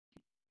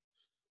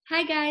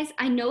Hi guys,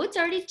 I know it's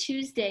already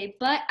Tuesday,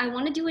 but I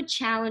want to do a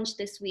challenge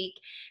this week.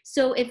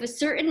 So if a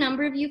certain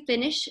number of you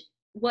finish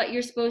what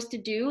you're supposed to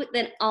do,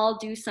 then I'll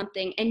do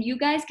something. And you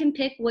guys can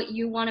pick what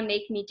you want to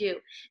make me do.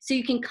 So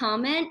you can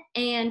comment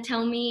and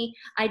tell me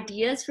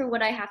ideas for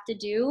what I have to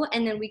do,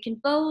 and then we can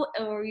vote,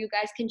 or you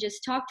guys can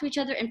just talk to each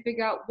other and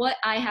figure out what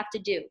I have to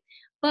do.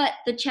 But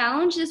the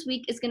challenge this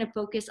week is going to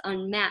focus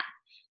on math.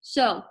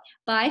 So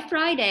by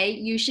Friday,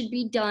 you should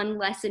be done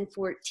lesson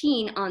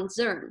 14 on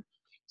Zearn.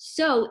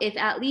 So if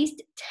at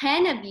least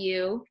 10 of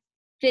you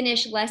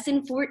finish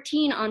lesson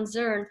 14 on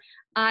Zearn,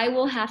 I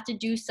will have to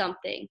do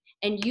something,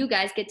 and you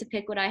guys get to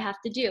pick what I have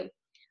to do.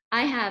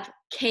 I have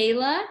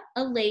Keyla,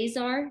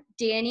 Eleazar,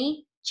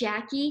 Dyani,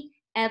 Jackie,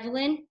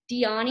 Evelyn,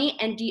 Dyani,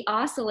 and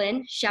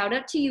Dioselyn. Shout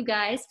out to you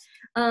guys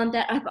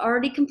that have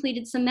already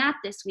completed some math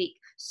this week.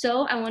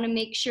 So I want to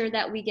make sure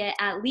that we get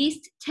at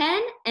least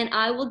 10, and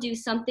I will do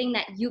something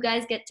that you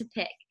guys get to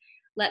pick.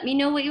 Let me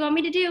know what you want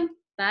me to do.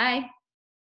 Bye.